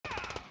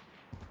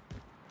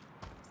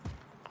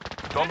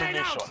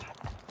domination.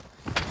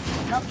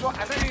 Capture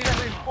and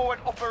defend forward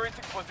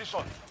operating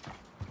positions.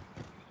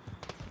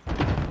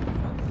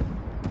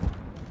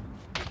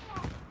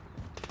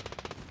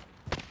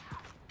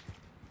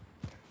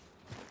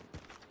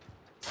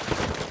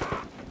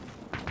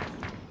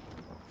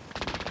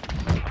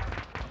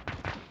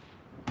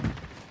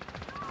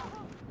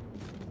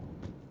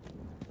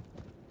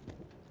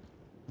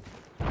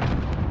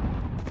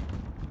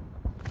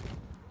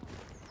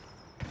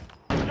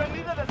 You're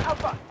needed as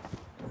Alpha.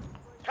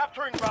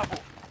 Capturing Bravo.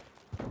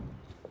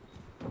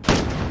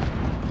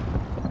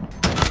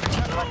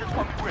 Package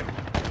on the way.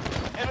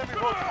 Enemy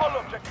holds all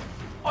objectives.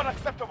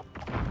 Unacceptable.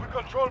 We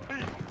control B.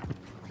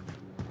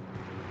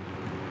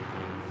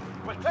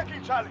 We're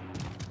taking Charlie.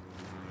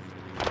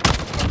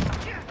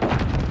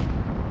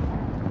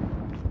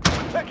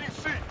 We're taking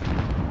C.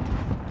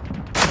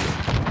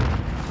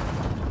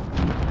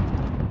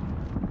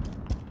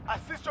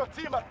 Assist your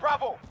team at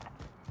Bravo.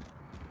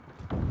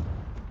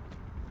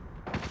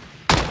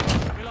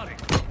 Reloading.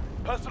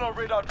 Personal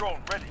radar drone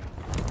ready.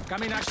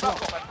 Coming action.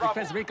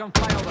 Request recon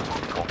flyover.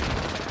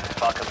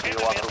 Falcon 0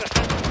 en route.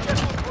 Get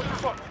to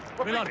position.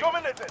 We're being Reloading.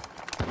 dominated.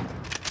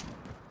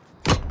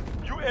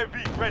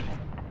 UAV ready.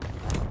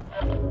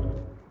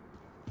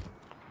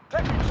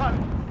 Taking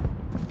Charlie.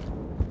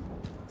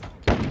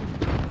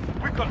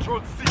 We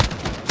control C.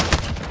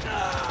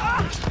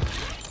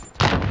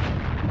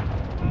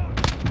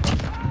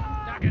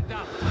 Target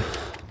down.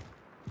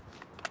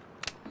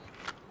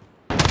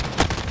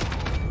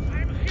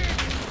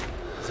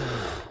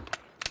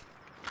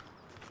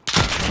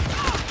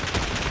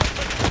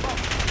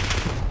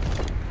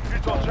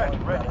 Veto jet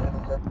ready.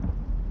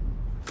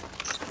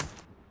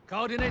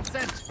 Coordinates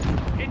sent.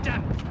 Hit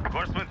done.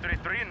 Horseman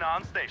 3-3 now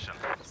on station.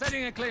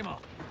 Setting a claymore.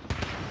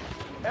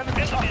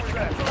 Enemy upper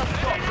there.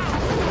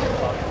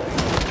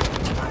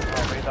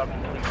 Radar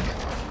complete.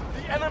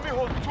 The enemy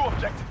holds two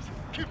objectives.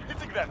 Keep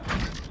hitting them.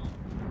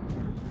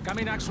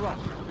 Coming actual.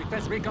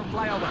 Request recon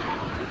flyover.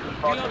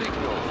 Falcon 0. Reloading.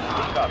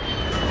 Good copy.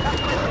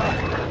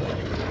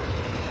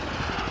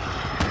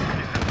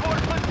 This is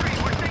Horseman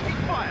 3, we're taking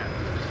fire.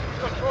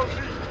 Control B.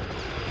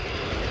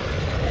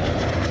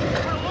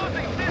 We're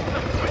losing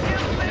systems. We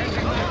can't stay.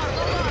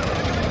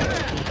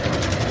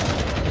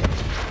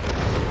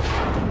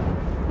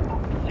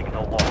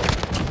 Signal lost.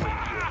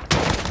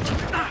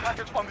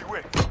 Package on the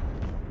way.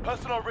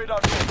 Personal radar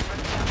drone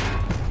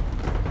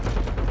ready.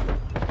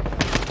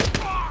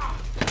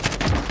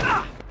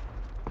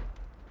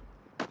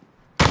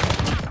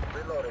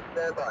 Reloading.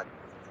 Stand by.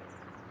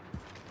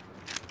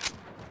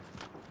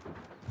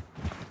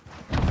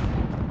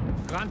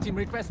 Ground team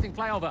requesting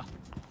flyover.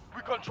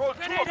 We control two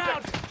Grenade out!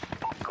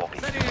 objectives. Copy.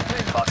 Setting a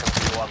claymore. Falcon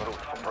 0 en route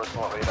for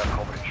personal radar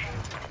coverage.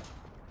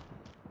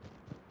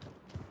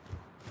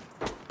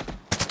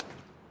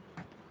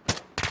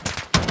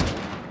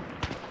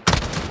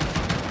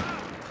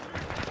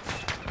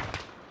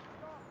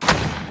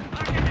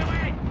 Target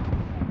away!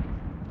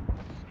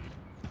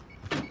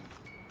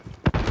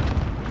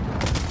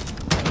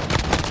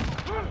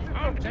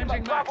 Changing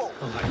max. Bravo.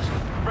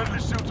 Friendly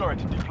shield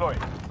turret deployed.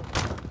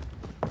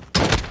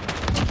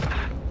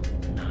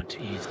 Not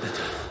ease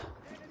better.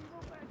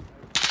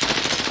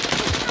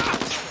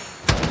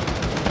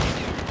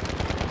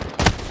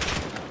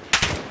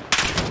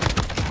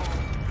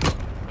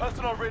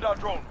 Personal radar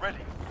drone ready.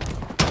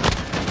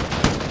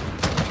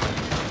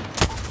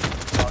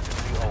 Falcon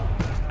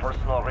 3-0.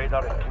 Personal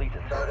radar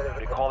completed.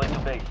 Recalling to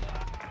base.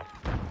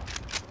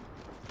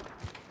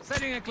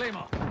 Setting a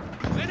claymore.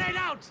 Grenade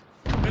out!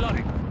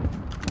 Reloading.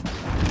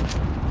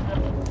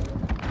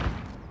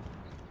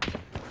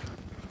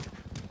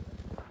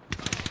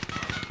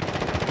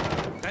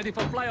 Ready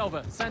for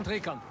flyover. Send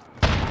recon.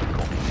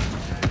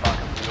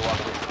 Falcon 0 en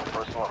route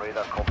for personal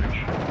radar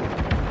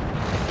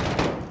coverage.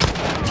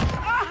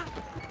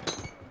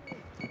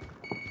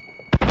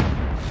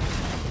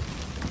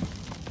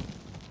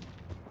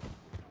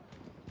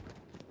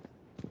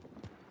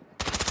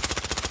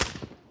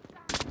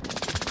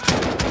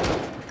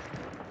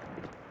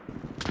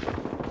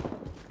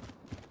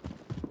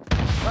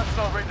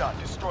 Personal radar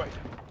destroyed.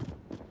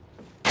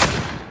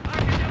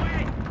 Target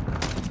away!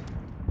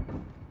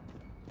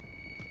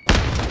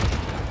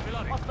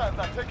 Reloading. Hostiles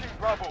are taking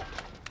Bravo.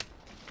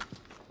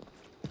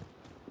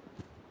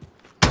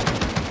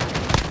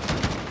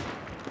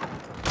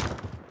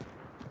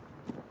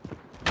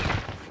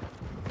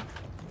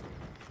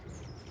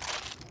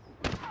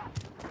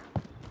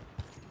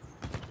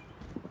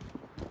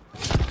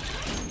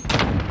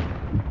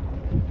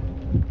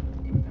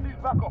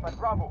 Need backup at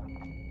Bravo.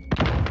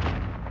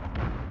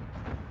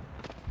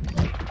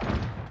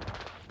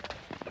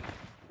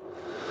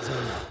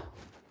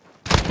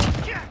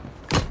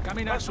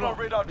 Coming Personal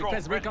actual. radar drone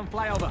Request ready. recon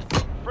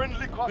flyover.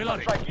 Friendly cluster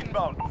Reloading. strike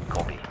inbound.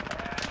 Copy.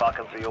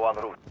 Falcon 3 en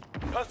route.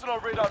 Personal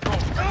radar drone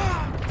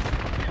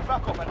ready. Need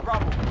backup at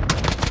Bravo.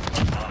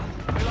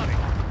 Reloading.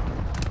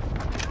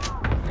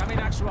 Coming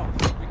actual.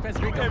 Request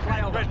recon UAV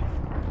flyover. ready.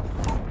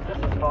 This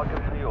is Falcon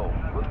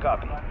 3-0. Good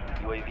copy.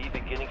 UAV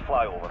beginning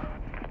flyover.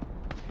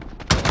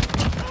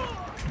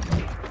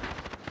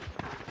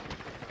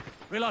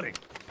 Reloading.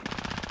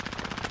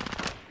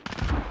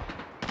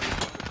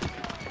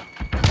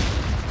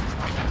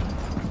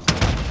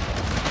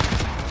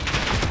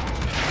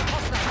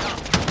 Hostile down.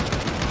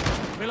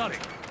 Reloading.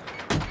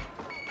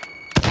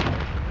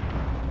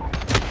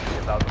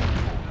 About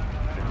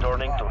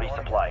returning to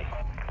resupply.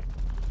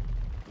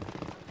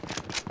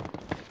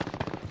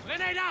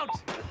 Grenade out!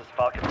 This is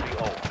Falcon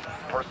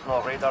 3-0.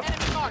 Personal radar.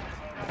 Enemy marked.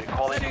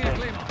 Recalling Setting a to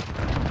claymore.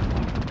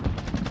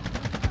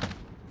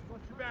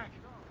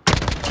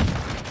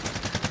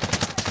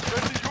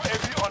 Friendly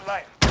UAV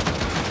online.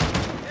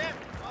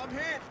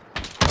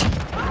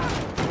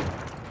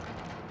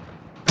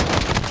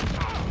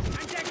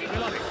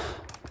 Reloading.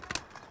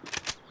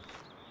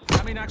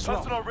 Coming next row.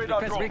 Personal radar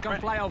Defense drone recon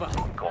ready. flyover.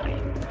 copy.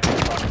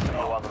 Falcon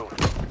 3-0 en route.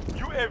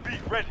 UAV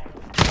ready.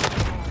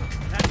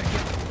 That's a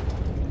kill.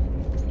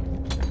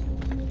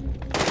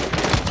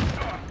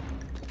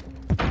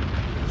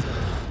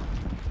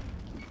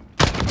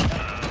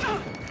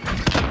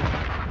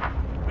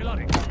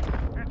 Reloading.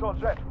 Beetle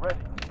jet ready.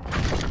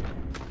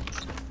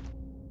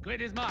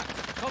 Grid is marked.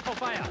 Topo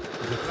fire. Ground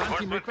team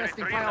Horseman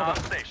requesting 3-3 now on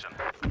flyover. station.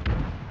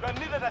 You're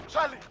needed at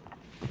Charlie.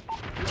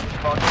 This is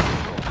Falcon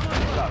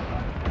 3-0. Stop.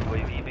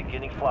 UAV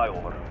beginning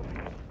flyover.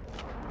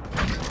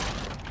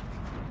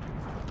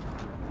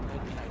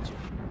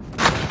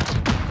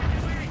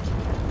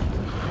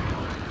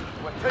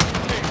 We're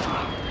taking aim.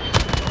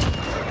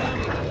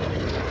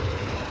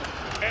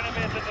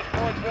 Enemy at the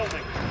destroyed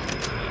building.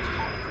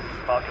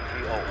 Falcon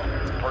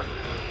 3-0. Person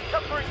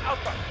Capturing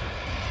Alpha.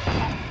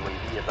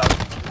 UAV is out.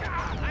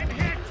 I'm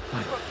hit!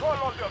 Control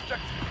all the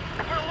objectives.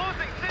 We're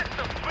losing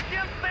systems! We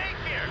can't stay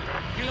here!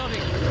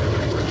 Reloading.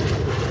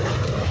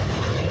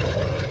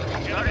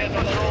 Enemy at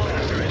the drone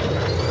entering.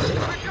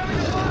 We're coming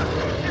apart!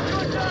 Keep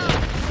going down!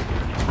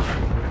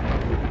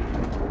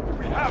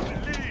 We have the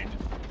lead.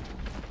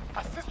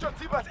 Assist your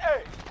team at A.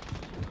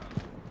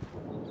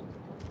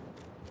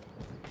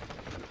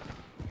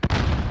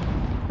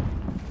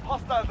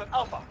 Hostiles at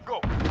Alpha. Go.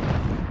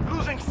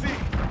 Losing C.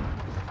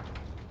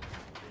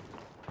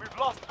 We've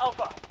lost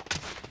Alpha.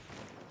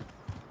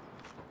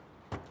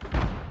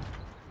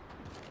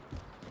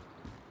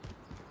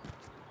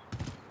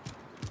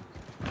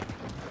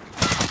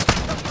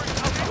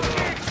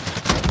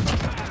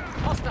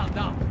 Hostile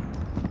down.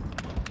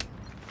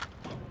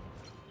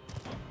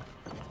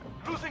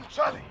 Losing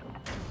Charlie.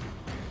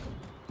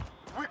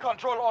 We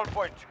control all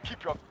points.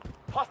 Keep your...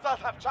 Hostiles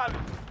have Charlie.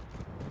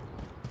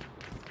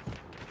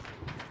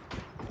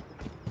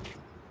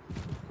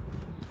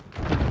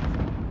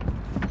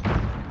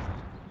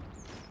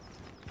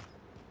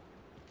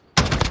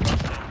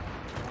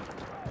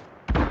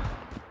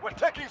 We're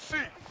taking C.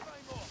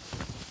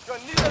 You're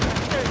needed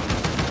at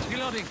A.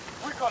 Reloading.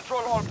 We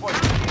control all points.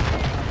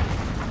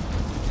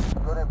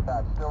 Good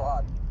impact. Still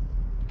hot.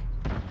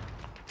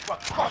 We're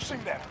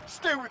crushing them.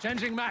 Stay with me.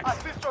 Changing max.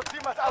 Assist your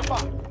team at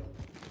Alpha.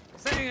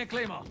 Setting a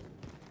claymore.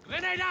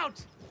 Grenade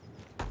out!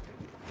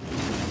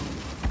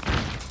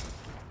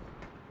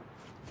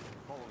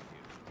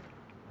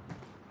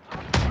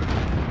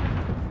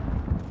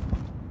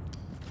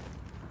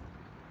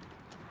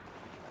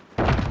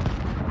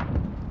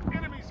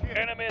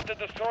 Enemy at the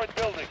destroyed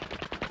building.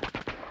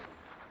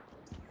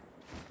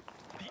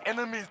 The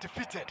enemy is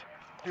defeated.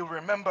 He'll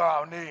remember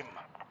our name.